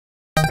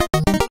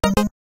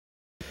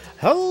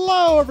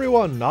Hello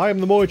everyone, I am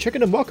the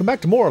MoeChicken and welcome back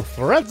to more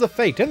Threads of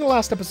Fate. In the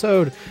last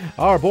episode,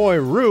 our boy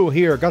Rue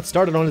here got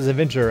started on his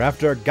adventure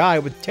after a guy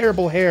with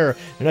terrible hair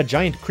and a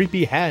giant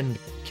creepy hand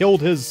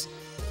killed his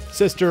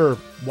sister,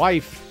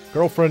 wife,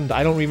 girlfriend,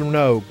 I don't even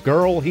know,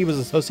 girl he was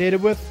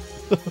associated with.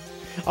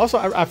 Also,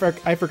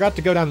 I forgot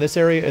to go down this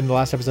area in the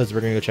last episode, so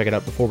we're going to go check it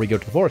out before we go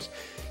to the forest.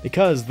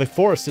 Because the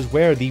forest is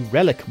where the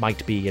relic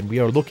might be, and we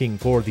are looking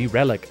for the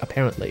relic,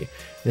 apparently.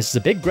 This is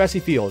a big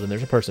grassy field, and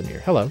there's a person here.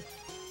 Hello.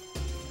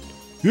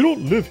 You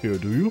don't live here,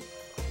 do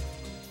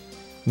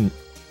you?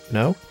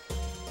 No?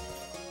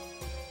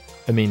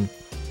 I mean,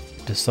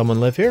 does someone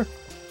live here?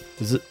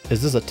 Is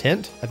this a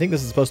tent? I think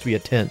this is supposed to be a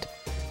tent.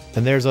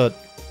 And there's a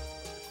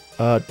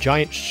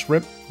giant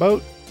shrimp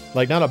boat.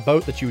 Like, not a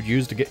boat that you would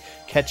use to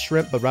catch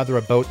shrimp, but rather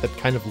a boat that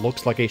kind of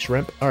looks like a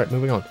shrimp. Alright,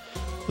 moving on.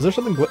 Is there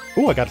something...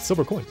 Ooh, I got a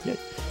silver coin. Yay.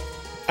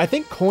 I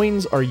think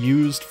coins are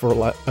used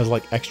for as,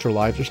 like, extra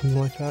lives or something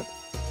like that.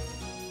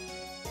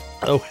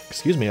 Oh,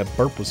 excuse me, a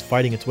burp was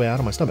fighting its way out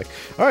of my stomach.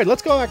 Alright,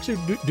 let's go actually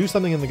do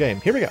something in the game.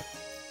 Here we go.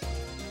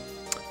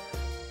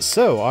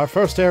 So, our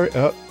first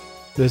area...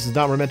 this is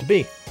not where we're meant to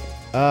be.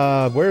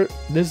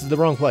 This is the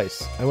wrong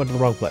place. I went to the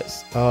wrong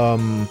place.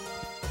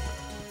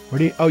 Where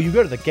do you... Oh, you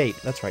go to the gate.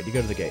 That's right, you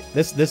go to the gate.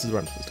 This is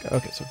where I'm supposed to go.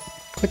 Okay, so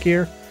click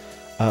here.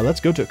 Let's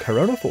go to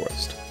Corona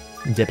Forest.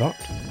 Depart.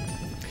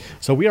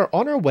 So we are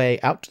on our way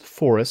out to the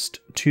forest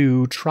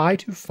to try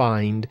to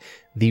find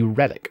the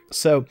relic.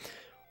 So...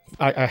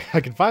 I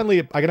can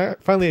finally talk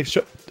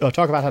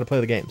about how to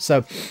play the game.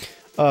 So,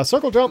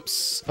 circle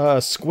jumps,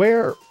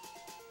 square,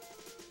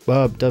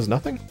 does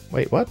nothing?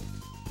 Wait, what?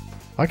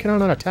 Why can I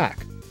not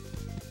attack?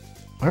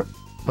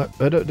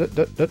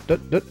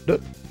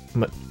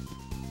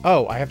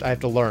 Oh, I have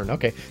to learn.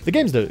 Okay, the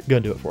game's gonna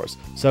do it for us.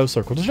 So,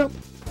 circle to jump.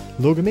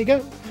 Look at me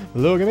go.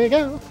 Look at me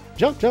go.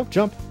 Jump, jump,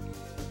 jump.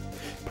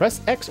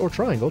 Press X or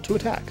triangle to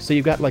attack. So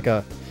you've got like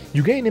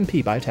you gain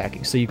MP by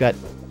attacking. So you've got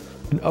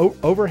an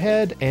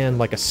overhead and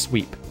like a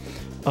sweep.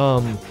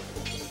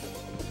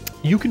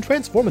 You can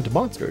transform into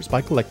monsters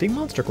by collecting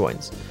monster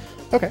coins.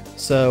 Okay,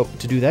 so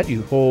to do that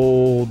you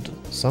hold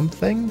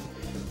something.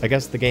 I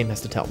guess the game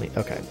has to tell me.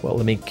 Okay, well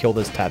let me kill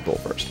this tadpole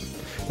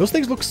first. Those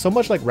things look so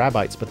much like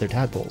rabbits, but they're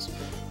tadpoles.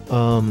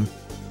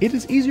 It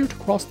is easier to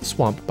cross the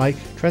swamp by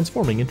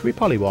transforming into a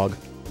Pollywog.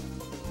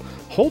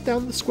 Hold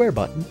down the square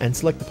button and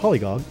select the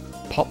Pollywog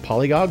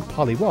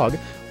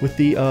with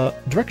the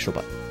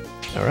directional button.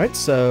 Alright,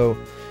 so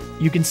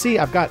you can see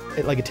I've got,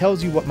 like, it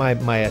tells you what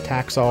my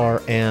attacks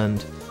are,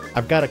 and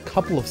I've got a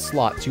couple of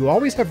slots. You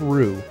always have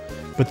Rue,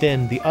 but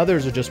then the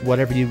others are just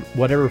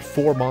whatever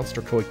 4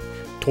 monster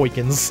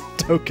tokens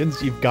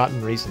you've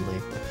gotten recently.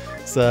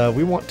 So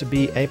we want to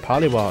be a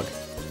Pollywog.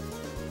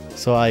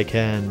 So I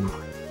can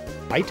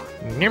bite,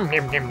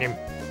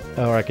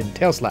 or I can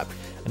tail slap,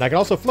 and I can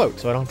also float,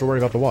 so I don't have to worry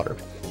about the water.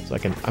 So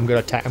I'm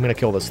gonna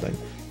kill this thing.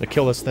 I'm gonna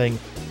kill this thing,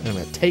 and I'm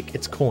gonna take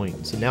its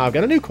coin. So now I've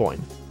got a new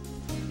coin.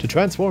 To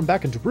transform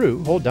back into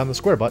Rue, hold down the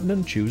square button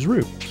and choose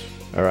Rue.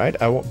 Alright,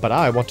 but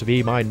I want to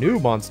be my new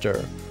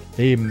monster,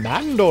 the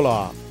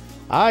Mandola.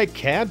 I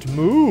can't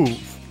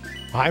move.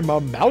 I'm a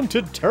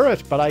mounted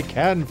turret, but I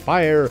can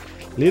fire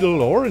little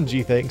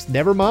orangey things.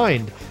 Never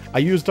mind. I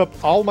used up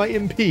all my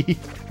MP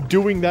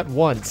doing that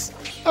once.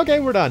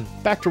 Okay, we're done.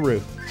 Back to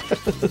Rue.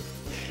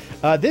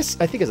 This,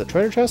 I think, is a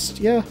treasure chest,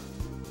 yeah?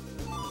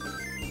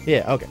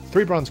 Yeah, okay.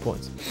 3 bronze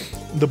coins.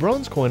 The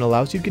bronze coin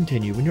allows you to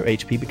continue when your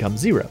HP becomes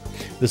 0.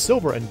 The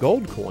silver and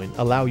gold coin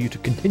allow you to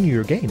continue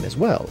your game as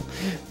well.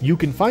 You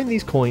can find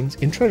these coins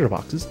in treasure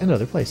boxes and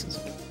other places.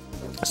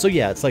 So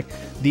yeah, it's like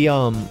the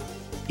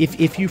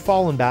if you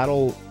fall in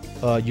battle,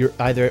 you're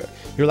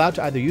allowed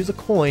to either use a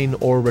coin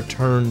or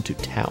return to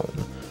town.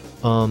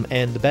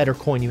 And the better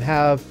coin you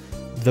have,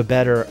 the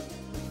better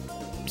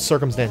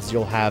circumstances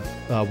you'll have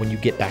when you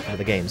get back into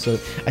the game. So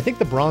I think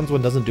the bronze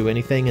one doesn't do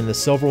anything, and the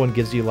silver one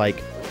gives you,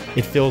 like,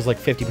 it feels like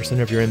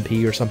 50% of your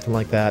MP or something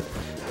like that.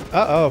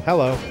 Uh-oh,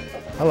 hello.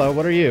 Hello,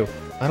 what are you?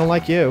 I don't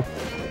like you.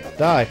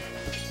 Die.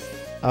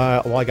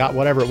 Well, I got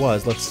whatever it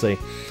was. Let's see.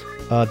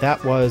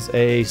 That was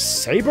a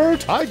saber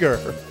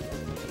tiger.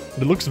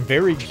 It looks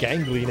very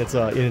gangly in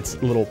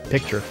its little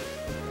picture.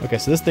 Okay,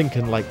 so this thing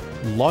can, like,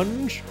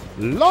 lunge,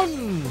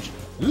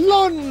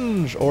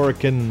 or it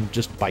can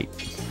just bite.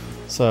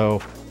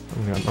 So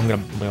I'm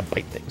gonna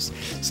bite things.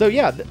 So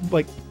yeah,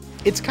 like,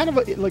 it's kind of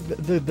like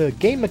the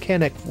game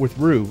mechanic with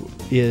Rue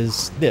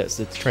is this.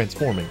 It's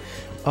transforming,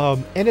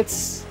 and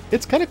it's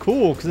kind of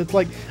cool because it's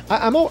like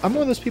I'm one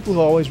of those people who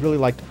always really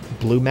liked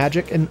blue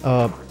magic in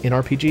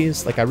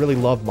RPGs. Like, I really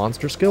love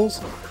monster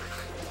skills,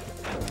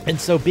 and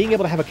so being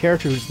able to have a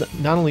character who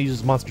not only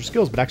uses monster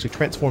skills but actually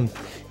transformed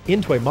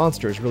into a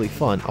monster is really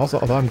fun. Also,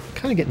 although I'm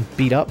kind of getting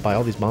beat up by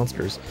all these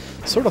monsters,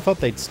 sort of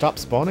thought they'd stop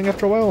spawning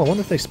after a while. I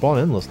wonder if they spawn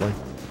endlessly.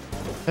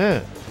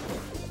 Maybe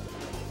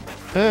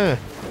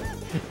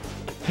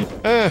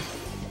I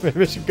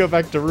should go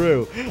back to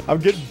Rue. I'm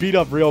getting beat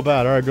up real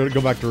bad. Alright, go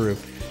back to Rue.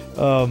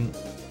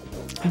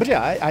 But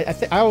yeah,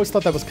 I always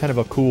thought that was kind of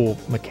a cool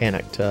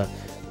mechanic to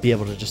be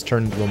able to just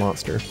turn into a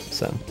monster.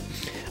 So,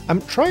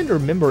 I'm trying to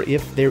remember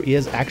if there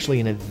is actually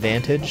an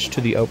advantage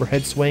to the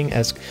overhead swing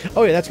as...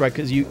 Oh yeah, that's right,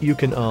 because you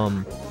can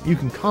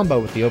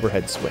combo with the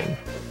overhead swing.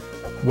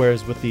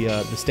 Whereas with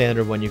the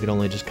standard one, you can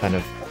only just kind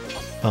of...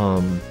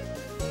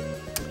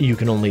 you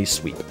can only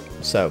sweep.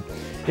 So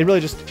it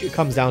really just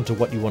comes down to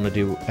what you want to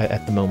do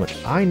at the moment.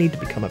 I need to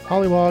become a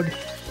Pollywog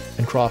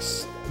and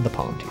cross the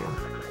pond here.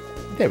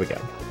 There we go.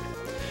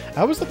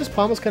 I always thought this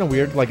pond was kind of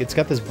weird. Like, it's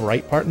got this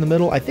bright part in the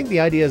middle. I think the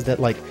idea is that,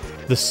 like,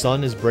 the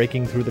sun is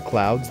breaking through the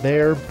clouds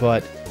there,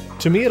 but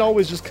to me it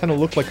always just kind of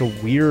looked like a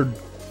weird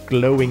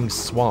glowing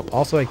swamp.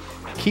 Also, I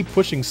keep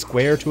pushing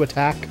square to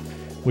attack,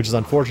 which is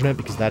unfortunate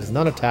because that is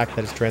not an attack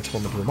that is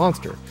transformed into a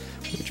monster,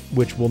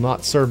 which will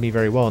not serve me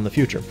very well in the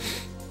future.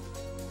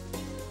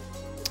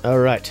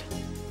 Alright.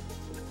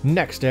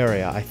 Next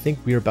area. I think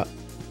we're about...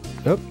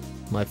 Oh,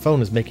 my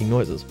phone is making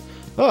noises.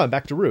 Oh, I'm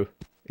back to Roo.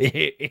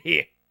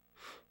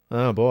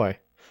 Oh boy. I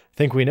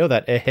think we know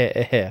that.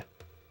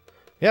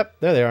 Yep,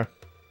 there they are.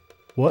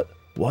 What?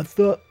 What's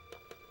the...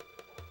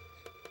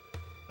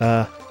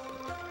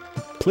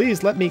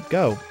 Please let me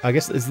go. I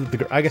guess it's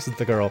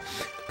the girl.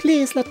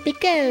 Please let me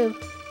go.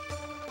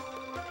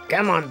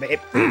 Come on, babe.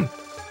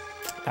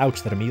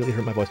 Ouch, that immediately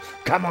hurt my voice.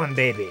 Come on,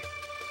 baby.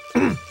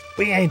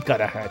 We ain't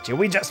gonna hurt you.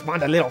 We just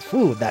want a little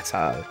food, that's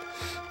all.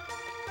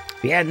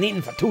 We hadn't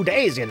eaten for 2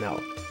 days, you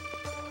know.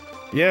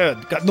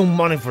 Yeah, got no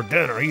money for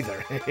dinner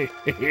either.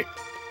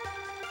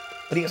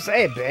 What do you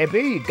say, baby?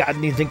 You got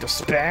anything to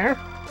spare?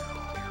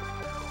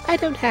 I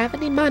don't have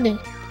any money.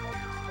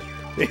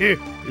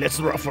 Let's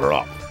rough her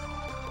up.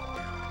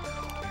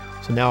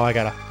 So now I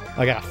gotta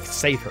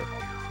save her.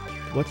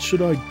 What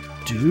should I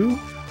do?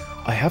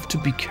 I have to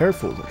be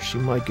careful or she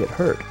might get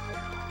hurt.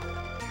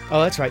 Oh,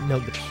 that's right. No,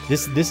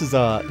 this is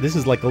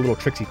like a little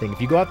tricksy thing.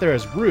 If you go out there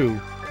as Roo,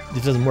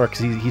 it doesn't work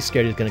because he's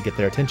scared he's gonna get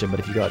their attention. But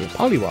if you go out as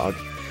Pollywog,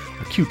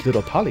 a cute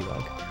little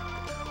Pollywog,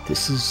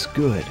 this is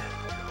good.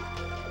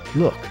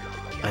 Look,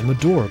 I'm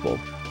adorable.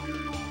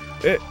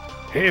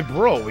 Hey,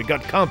 bro, we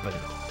got company.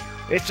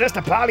 It's just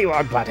a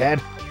Pollywog, butthead.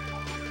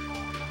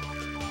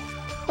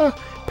 Oh,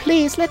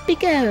 please let me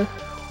go.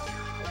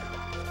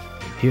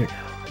 I'm here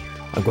now.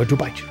 I'm going to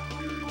bite you.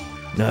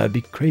 Now it'd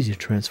be crazy to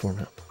transform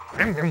him.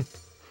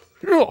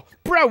 Oh,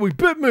 bro, he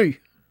bit me.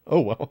 Oh,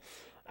 well.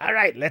 All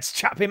right, let's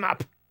chop him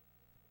up.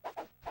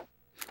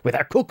 With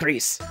our cool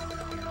grease. All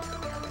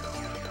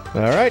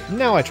right,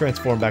 now I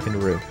transform back into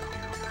Roo.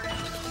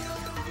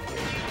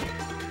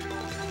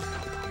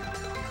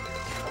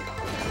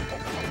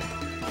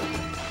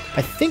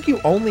 I think you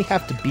only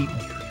have to beat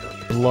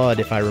blood,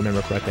 if I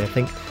remember correctly. I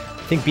think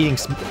beating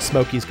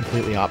Smokey is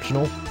completely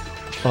optional.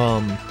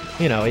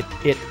 You know,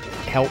 it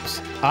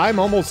helps. I'm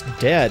almost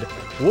dead.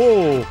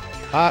 Whoa.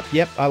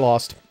 Yep, I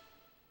lost.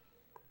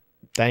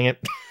 Dang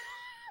it.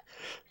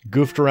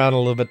 Goofed around a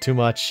little bit too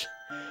much.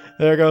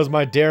 There goes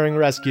my daring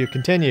rescue.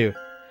 Continue.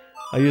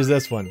 I'll use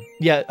this one.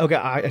 Yeah, okay,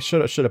 I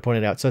should have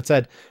pointed out. So it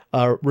said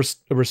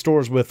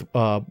restores with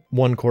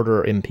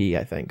 1/4 MP,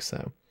 I think,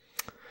 so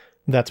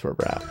that's where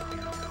we're at.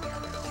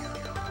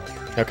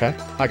 Okay,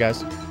 hi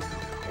guys.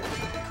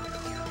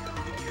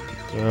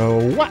 So,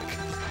 whack!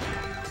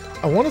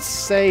 I want to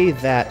say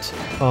that,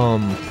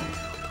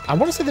 I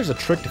want to say there's a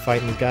trick to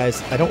fighting these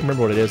guys. I don't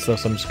remember what it is, though,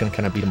 so I'm just going to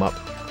kind of beat them up.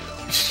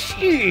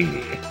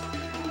 Gee!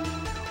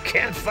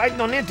 Can't fight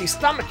on an empty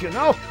stomach, you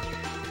know?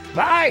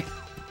 Bye!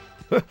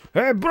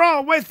 Hey,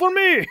 bro, wait for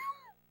me!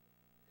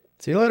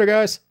 See you later,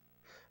 guys.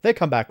 They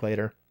come back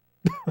later.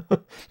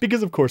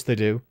 Because of course they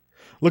do.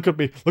 Look at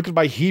me. Look at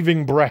my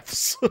heaving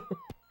breaths.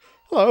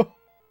 Hello.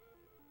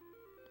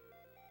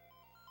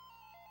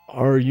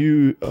 Are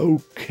you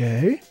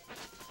okay?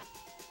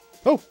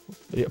 Oh,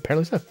 yeah,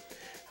 apparently so.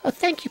 Oh,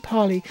 thank you,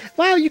 Polly.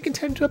 Wow, you can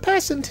turn into a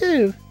person,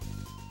 too.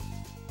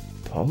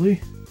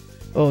 Polly?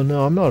 Oh,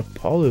 no, I'm not a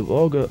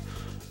Pollywog.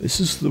 This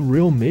is the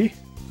real me?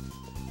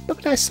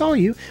 Look, I saw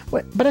you.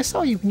 But I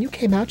saw you when you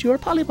came out. You were a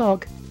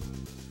Pollywog.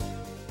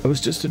 I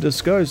was just a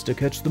disguise to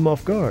catch them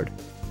off guard.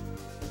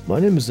 My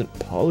name isn't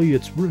Polly,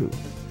 it's Roo.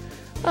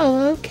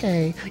 Oh,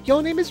 okay.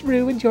 Your name is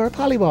Roo and you're a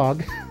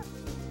Pollywog.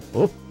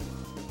 Oh?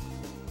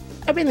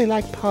 I really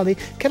like Polly.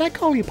 Can I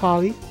call you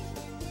Polly?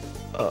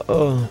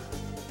 How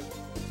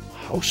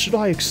should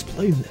I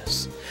explain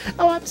this?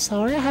 Oh, I'm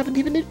sorry. I haven't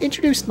even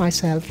introduced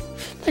myself.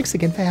 Thanks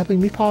again for helping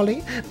me,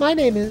 Polly. My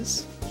name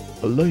is...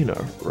 Elena,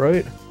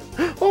 right?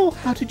 Oh,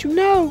 how did you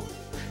know?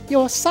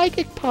 You're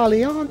psychic,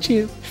 Polly, aren't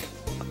you?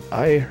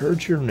 I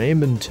heard your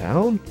name in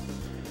town,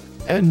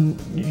 and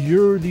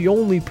you're the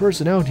only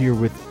person out here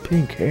with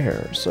pink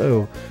hair,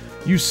 so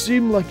you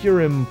seem like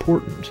you're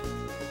important.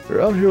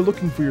 You're out here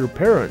looking for your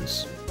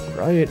parents,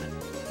 right?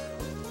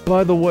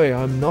 By the way,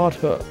 I'm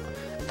not a...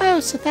 Oh,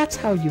 so that's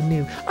how you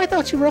knew. I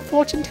thought you were a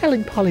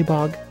fortune-telling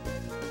Pollywog.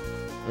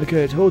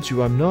 Okay, I told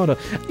you, I'm not a...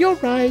 You're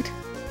right.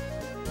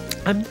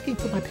 I'm looking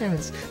for my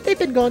parents. They've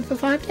been gone for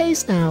 5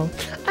 days now.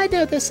 I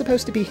know they're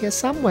supposed to be here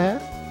somewhere.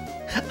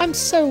 I'm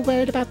so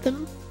worried about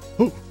them.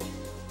 Oh.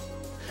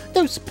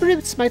 Those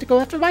brutes might go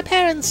after my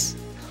parents.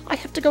 I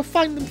have to go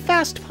find them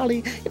fast,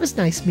 Polly. It was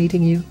nice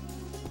meeting you.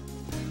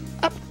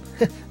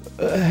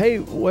 Hey,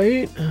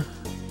 wait.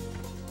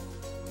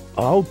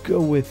 I'll go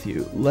with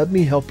you. Let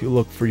me help you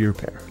look for your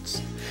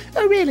parents.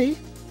 Oh, really?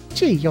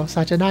 Gee, you're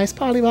such a nice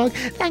Pollywog.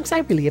 Thanks, I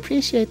really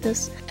appreciate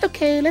this.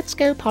 Okay, let's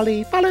go,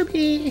 Polly. Follow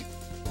me.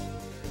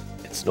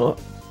 It's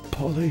not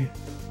Polly.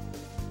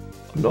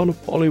 I'm not a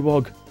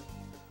Pollywog.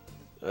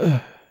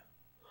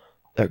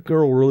 That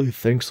girl really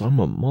thinks I'm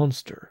a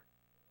monster.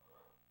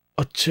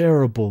 A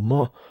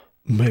terrible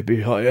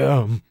Maybe I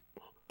am.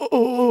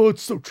 Oh,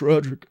 it's so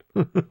tragic.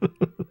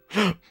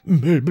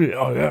 Maybe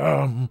I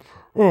am.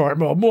 Oh,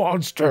 I'm a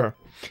monster.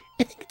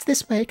 I think it's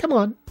this way. Come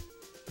on.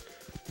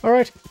 All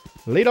right.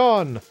 Lead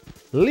on.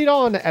 Lead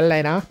on,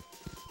 Elena.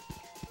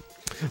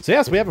 So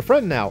yes, we have a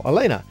friend now,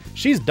 Elena.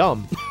 She's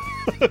dumb.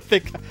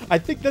 I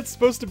think that's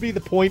supposed to be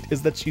the point,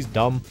 is that she's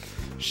dumb.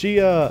 She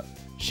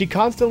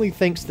constantly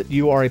thinks that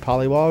you are a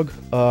Pollywog.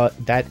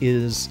 That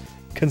is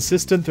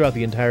consistent throughout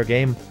the entire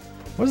game.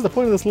 What is the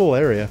point of this little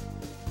area?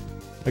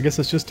 I guess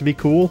it's just to be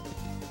cool.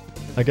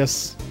 I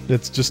guess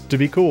it's just to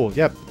be cool.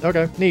 Yep.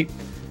 Okay. Neat.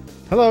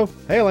 Hello.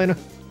 Hey, Elena.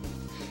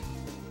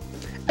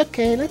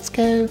 Okay, let's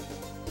go.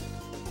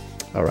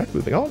 All right,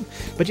 moving on.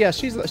 But yeah,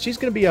 she's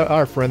gonna be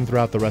our friend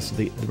throughout the rest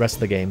of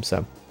the game.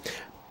 So,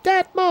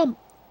 Dad, Mom.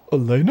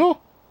 Elena?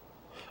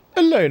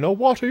 Elena,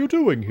 what are you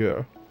doing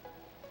here?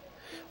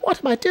 What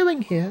am I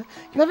doing here?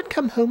 You haven't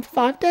come home for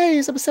 5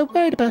 days. I was so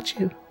worried about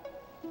you.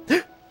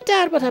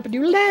 Dad, what happened to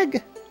your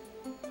leg?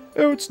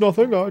 Oh, it's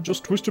nothing. I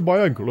just twisted my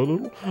ankle a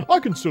little. I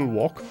can still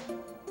walk.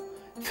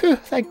 Phew,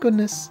 thank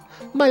goodness.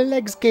 My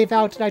legs gave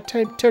out and I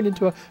turned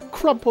into a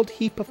crumpled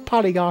heap of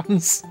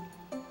polygons.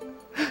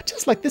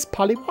 Just like this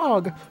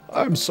Pollywog.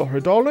 I'm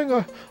sorry, darling.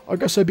 I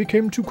guess I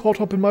became too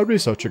caught up in my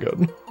research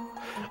again.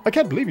 I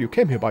can't believe you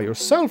came here by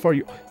yourself. Are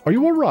you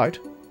all right?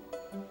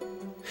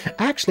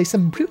 Actually,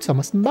 some brutes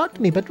almost mugged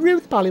me, but Rue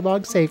the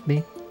Pollywog saved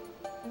me.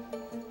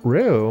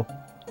 Rue?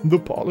 The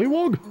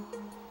Pollywog?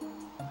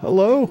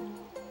 Hello?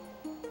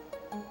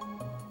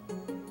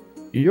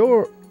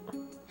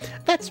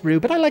 That's Rue,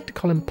 but I like to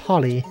call him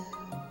Polly.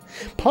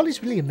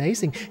 Polly's really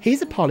amazing.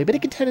 He's a Polly, but he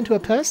can turn into a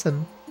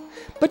person.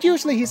 But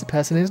usually he's a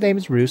person and his name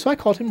is Rue, so I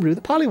called him Rue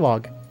the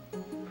Pollywog.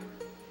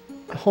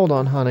 Hold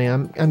on, honey,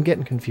 I'm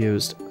getting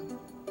confused.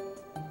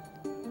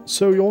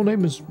 So your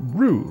name is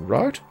Rue,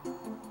 right?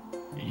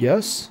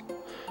 Yes.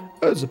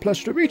 It's a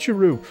pleasure to meet you,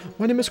 Rue.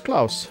 My name is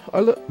Klaus.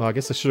 Well, I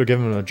guess I should have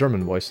given him a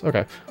German voice.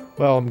 Okay.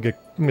 Well, I'm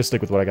gonna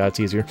stick with what I got. It's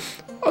easier.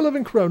 I live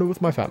in Corona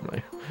with my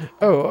family.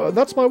 Oh,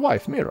 that's my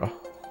wife, Mira.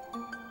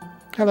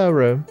 Hello,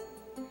 Rue.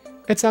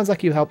 It sounds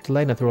like you helped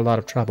Elena through a lot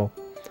of trouble.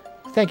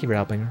 Thank you for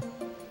helping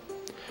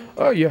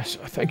her. Yes,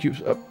 thank you.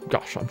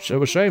 Gosh, I'm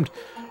so ashamed.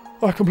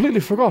 I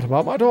completely forgot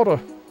about my daughter.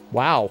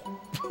 Wow.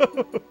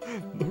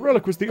 The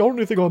relic was the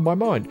only thing on my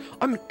mind.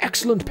 I'm an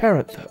excellent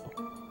parent, though.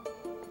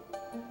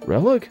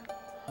 Relic?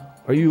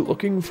 Are you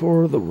looking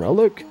for the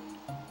relic?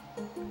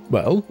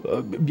 Well,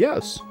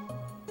 yes.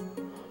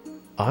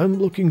 I'm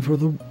looking for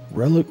the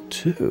relic,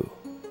 too.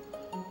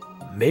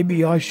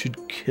 Maybe I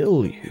should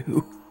kill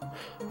you.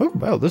 Oh,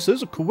 well, this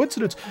is a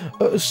coincidence.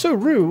 So,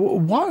 Rue,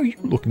 why are you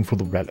looking for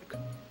the relic?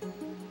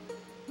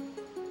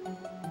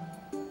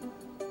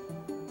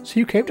 So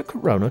you came to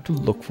Corona to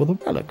look for the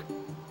relic?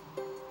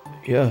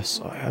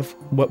 Yes, I have.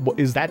 What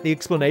is that the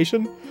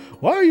explanation?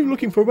 Why are you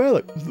looking for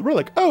the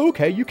relic? Oh,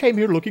 okay, you came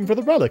here looking for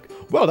the relic.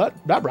 Well,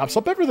 that wraps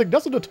up everything,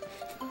 doesn't it?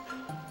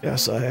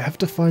 Yes, I have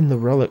to find the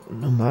relic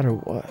no matter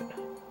what.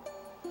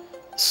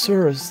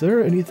 Sir, is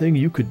there anything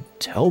you could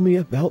tell me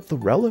about the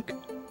relic?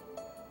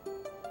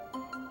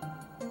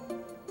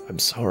 I'm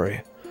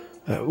sorry.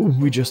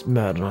 We just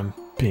met and I'm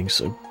being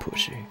so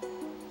pushy.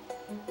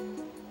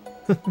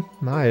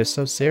 My, you're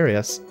so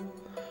serious.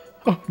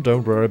 Oh,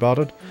 don't worry about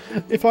it.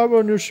 If I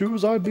were in your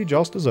shoes, I'd be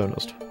just as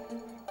earnest.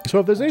 So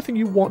if there's anything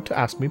you want to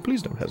ask me,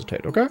 please don't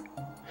hesitate, okay?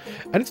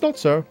 And it's not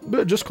sir,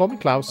 but just call me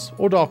Klaus,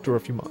 or doctor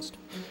if you must.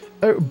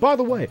 By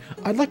the way,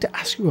 I'd like to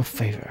ask you a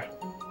favor.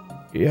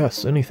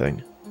 Yes,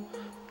 anything.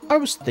 I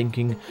was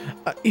thinking,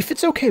 if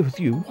it's okay with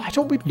you, why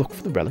don't we look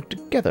for the relic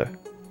together?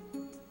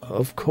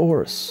 Of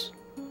course.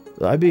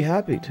 I'd be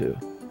happy to.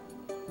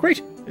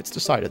 Great, it's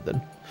decided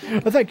then.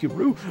 Thank you,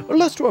 Rue.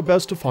 Let's do our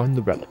best to find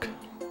the relic.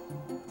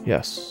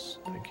 Yes,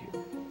 thank you.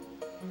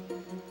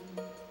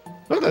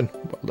 Well then,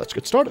 let's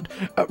get started.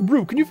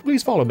 Rue, can you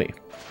please follow me?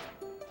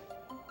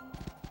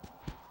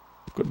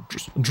 Good,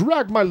 just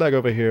drag my leg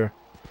over here.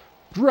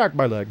 Drag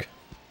my leg.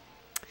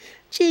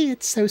 Gee,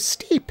 it's so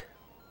steep.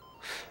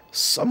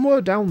 Somewhere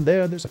down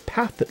there's a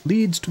path that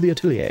leads to the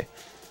atelier.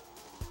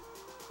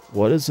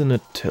 What is an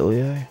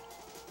atelier?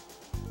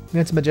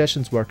 It's a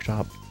magician's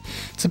workshop.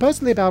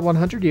 Supposedly about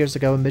 100 years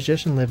ago, a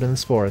magician lived in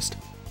this forest.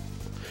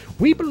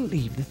 We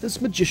believe that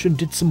this magician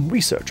did some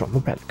research on the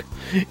relic.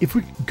 If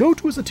we go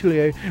to his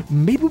atelier,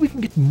 maybe we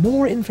can get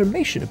more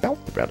information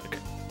about the relic.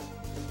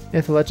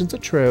 If the legends are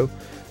true,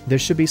 there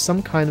should be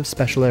some kind of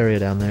special area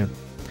down there.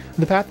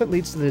 The path that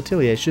leads to the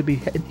atelier should be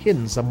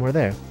hidden somewhere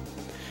there.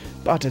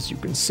 But as you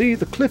can see,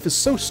 the cliff is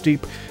so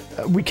steep,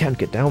 we can't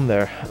get down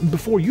there.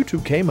 Before you two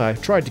came, I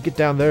tried to get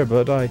down there,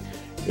 but I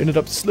ended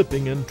up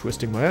slipping and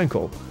twisting my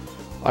ankle.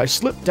 I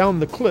slipped down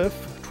the cliff,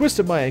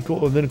 twisted my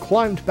ankle and then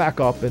climbed back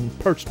up and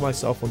perched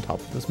myself on top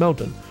of this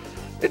mountain.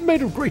 It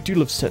made a great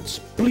deal of sense,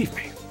 believe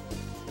me.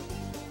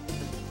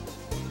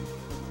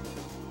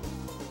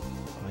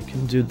 I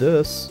can do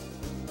this.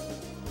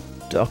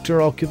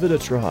 Doctor, I'll give it a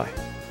try.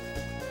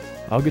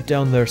 I'll get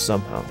down there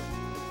somehow.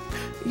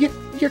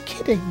 You're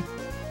kidding.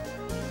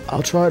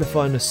 I'll try to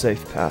find a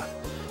safe path.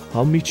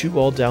 I'll meet you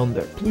all down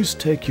there. Please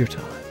take your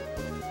time.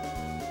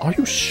 Are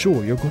you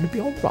sure you're going to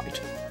be all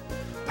right?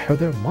 I heard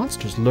there are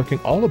monsters lurking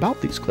all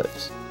about these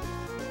cliffs.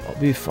 I'll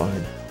be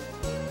fine.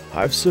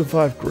 I've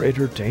survived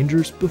greater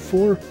dangers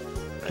before.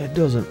 It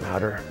doesn't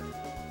matter.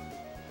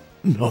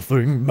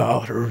 Nothing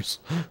matters.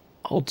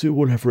 I'll do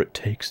whatever it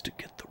takes to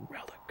get the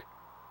relic.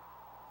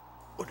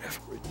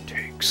 Whatever it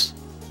takes.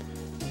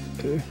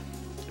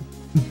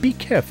 Be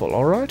careful,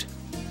 all right?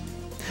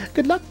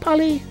 Good luck,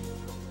 Polly.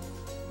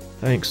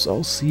 Thanks,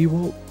 I'll see you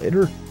all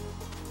later.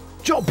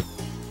 Jump!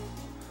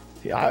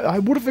 Yeah, I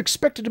would have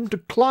expected him to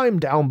climb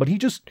down, but he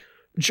just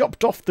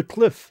jumped off the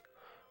cliff.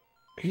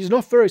 He's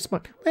not very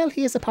smart. Well,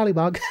 he is a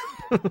Pollywog.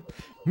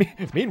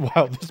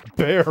 Meanwhile, this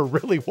bear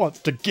really wants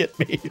to get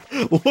me.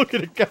 Look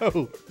at it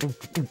go.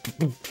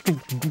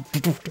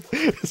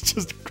 It's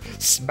just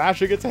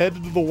smashing its head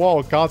into the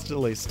wall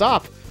constantly.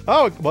 Stop!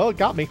 Oh, well, it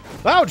got me.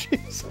 Oh,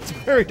 jeez, it's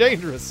very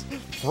dangerous.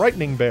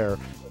 Frightening bear.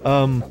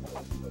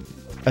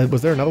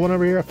 Was there another one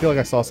over here? I feel like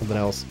I saw something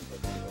else.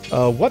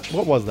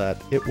 What was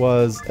that? It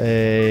was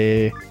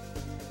a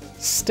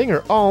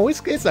stinger. Oh,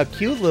 it's a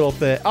cute little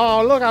thing.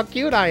 Oh, look how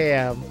cute I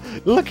am.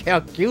 Look how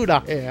cute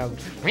I am.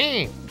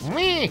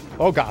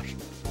 Oh gosh.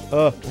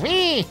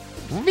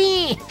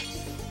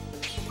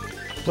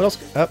 What else?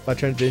 Oh, I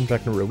tried to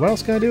infect a room. What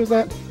else can I do with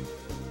that?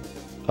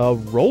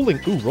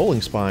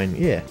 Rolling spine.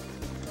 Yeah.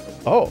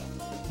 Oh.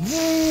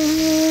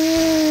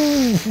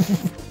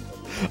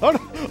 Oh no!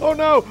 Oh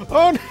no!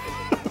 Oh no!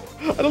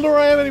 I don't know where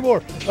I am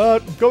anymore.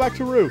 Go back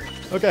to Rue.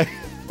 Okay.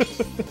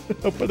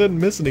 Hope I didn't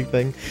miss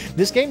anything.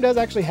 This game does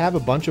actually have a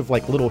bunch of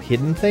like little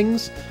hidden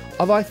things.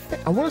 Although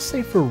I want to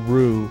say for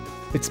Rue,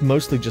 it's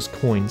mostly just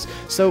coins.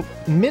 So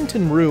Mint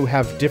and Rue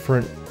have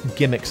different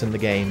gimmicks in the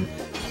game,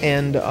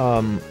 and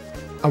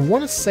I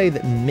want to say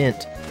that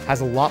Mint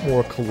has a lot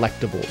more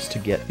collectibles to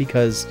get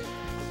because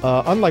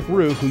unlike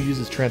Rue, who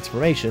uses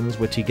transformations,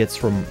 which he gets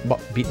from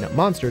beating up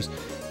monsters,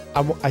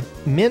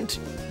 Mint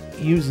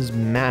uses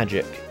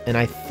magic, and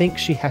I think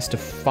she has to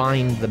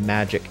find the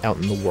magic out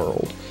in the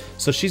world.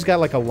 So she's got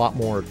like a lot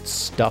more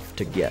stuff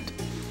to get.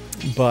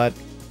 But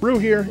Rue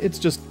here,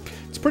 it's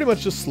pretty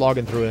much just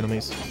slogging through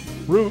enemies.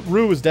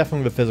 Rue is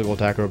definitely the physical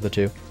attacker of the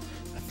two.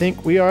 I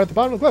think we are at the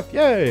bottom of the cliff.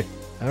 Yay!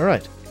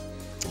 Alright.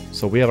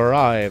 So we have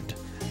arrived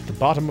at the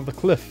bottom of the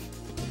cliff,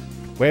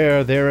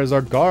 where there is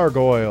a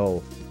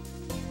gargoyle.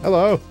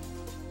 Hello.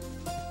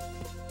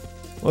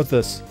 What's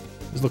this?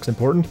 This looks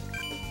important.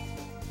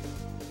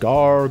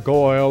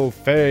 Gargoyle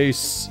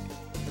face.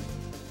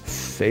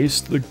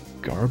 Face the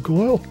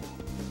gargoyle?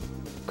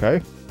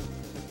 Okay.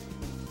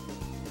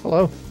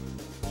 Hello.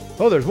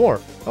 Oh, there's more.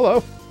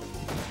 Hello.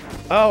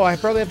 Oh, I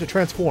probably have to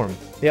transform.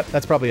 Yep,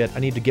 that's probably it. I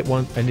need to get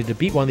one. I need to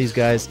beat one of these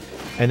guys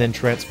and then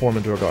transform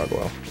into a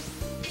gargoyle.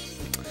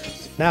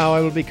 Now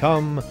I will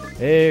become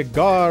a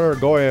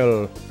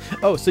gargoyle.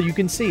 Oh, so you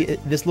can see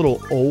this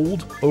little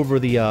old over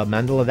the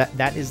mandala.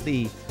 That is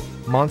the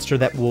monster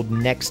that will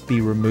next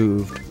be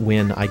removed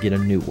when I get a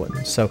new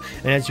one. So,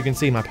 and as you can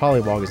see, my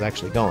Pollywog is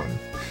actually gone.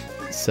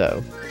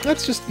 So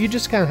that's just, you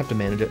just kind of have to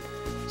manage it.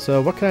 So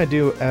what can I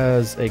do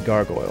as a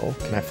gargoyle?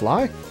 Can I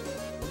fly?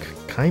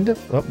 Kind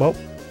of. Oh, well,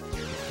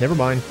 never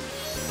mind.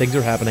 Things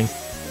are happening.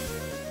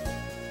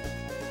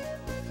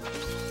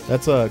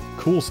 That's a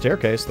cool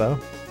staircase, though.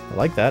 I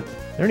like that.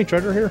 Is there any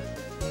treasure here?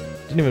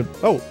 Didn't even...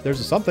 Oh, there's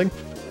a something.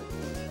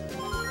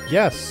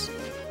 Yes.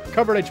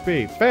 Recovered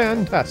HP.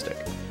 Fantastic.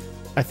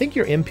 I think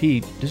your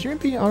MP... Does your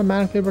MP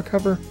automatically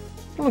recover?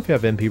 I don't know if you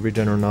have MP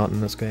regen or not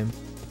in this game.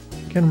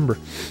 Can't remember.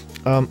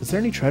 Is there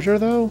any treasure,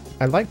 though?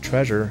 I like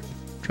treasure.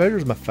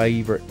 Treasure's my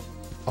favorite.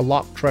 I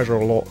like treasure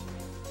a lot.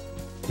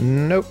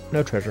 Nope,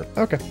 no treasure.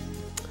 Okay.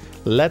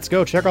 Let's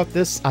go check out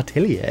this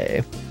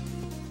atelier.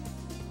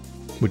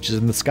 Which is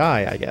in the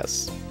sky, I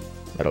guess.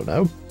 I don't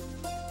know.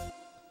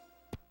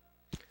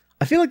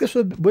 I feel like this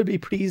would be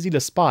pretty easy to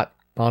spot,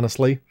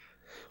 honestly.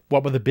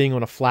 What with it being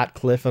on a flat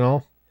cliff and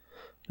all.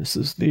 This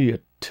is the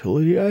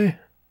atelier?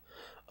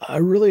 I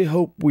really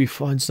hope we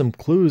find some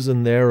clues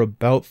in there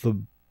about the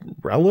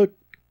relic.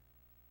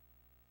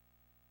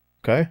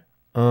 Okay.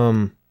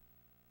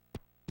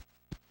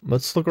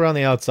 Let's look around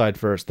the outside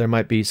first. There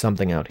might be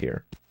something out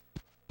here.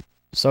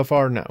 So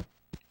far, no.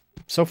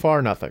 So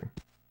far, nothing.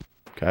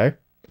 Okay.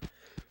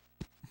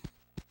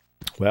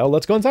 Well,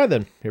 let's go inside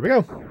then. Here we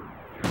go.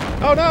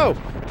 Oh no!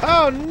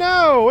 Oh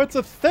no! It's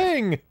a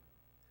thing!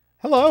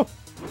 Hello.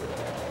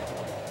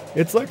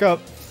 It's like a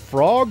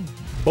frog,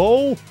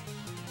 bull,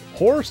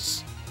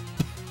 horse.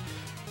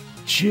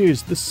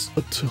 Jeez, this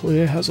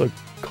atelier has a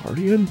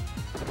guardian?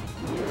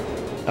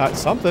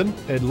 Something.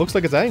 It looks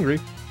like it's angry.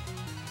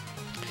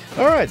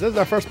 Alright, this is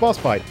our first boss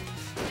fight.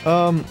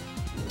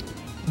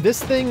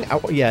 this thing,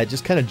 yeah, it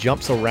just kind of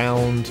jumps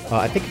around.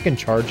 I think it can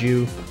charge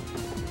you.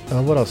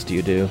 What else do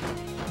you do?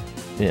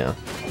 Yeah.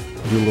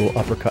 Do a little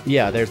uppercut.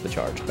 Yeah, there's the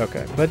charge.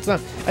 Okay. But it's not,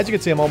 as you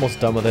can see, I'm almost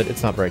done with it.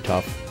 It's not very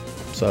tough.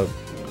 So,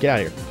 get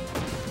out of here.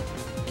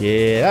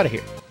 Get out of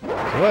here.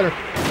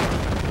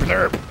 See you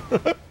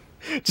later.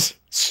 Just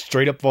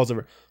straight up falls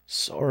over.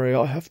 Sorry,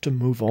 I'll have to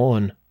move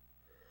on.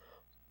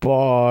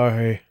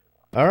 Bye.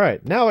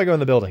 Alright, now I go in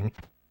the building.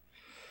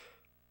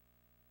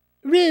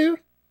 Roo!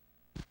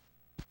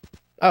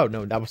 Oh,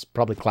 no, that was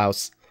probably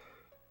Klaus.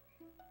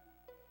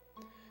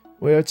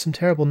 We heard some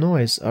terrible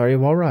noise. Are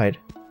you alright?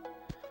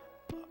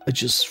 I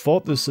just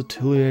fought this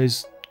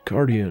Atelier's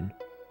guardian.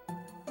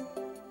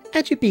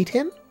 And you beat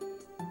him?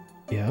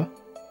 Yeah?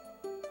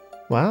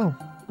 Wow,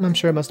 I'm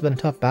sure it must have been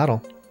a tough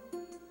battle.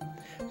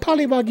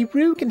 Pollywoggy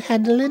Roo can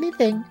handle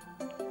anything.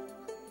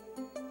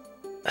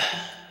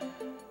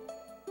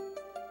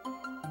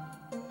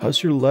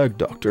 How's your leg,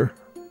 Doctor?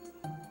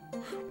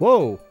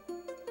 Whoa!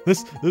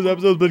 This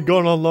episode's been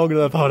going on longer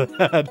than I thought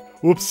it had.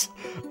 Whoops.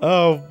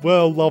 Oh,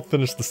 well, I'll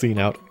finish the scene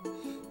out.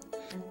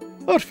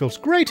 Oh, it feels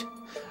great!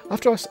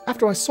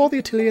 After I saw the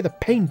atelier, the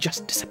pain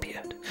just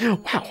disappeared.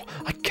 Wow,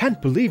 I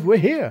can't believe we're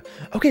here.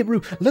 Okay,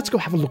 Roo, let's go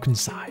have a look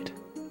inside.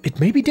 It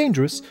may be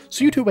dangerous,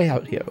 so you two wait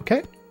out here,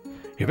 okay?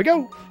 Here we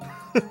go.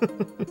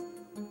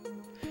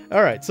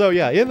 Alright, so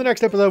yeah, in the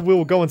next episode, we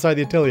will go inside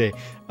the atelier.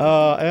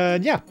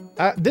 And yeah,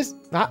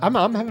 I'm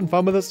having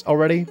fun with this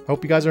already.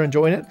 Hope you guys are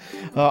enjoying it.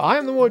 I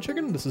am the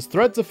MoeChicken. This is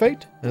Threads of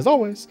Fate. And as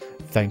always,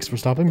 thanks for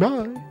stopping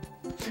by.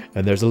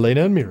 And there's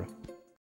Elena and Mira.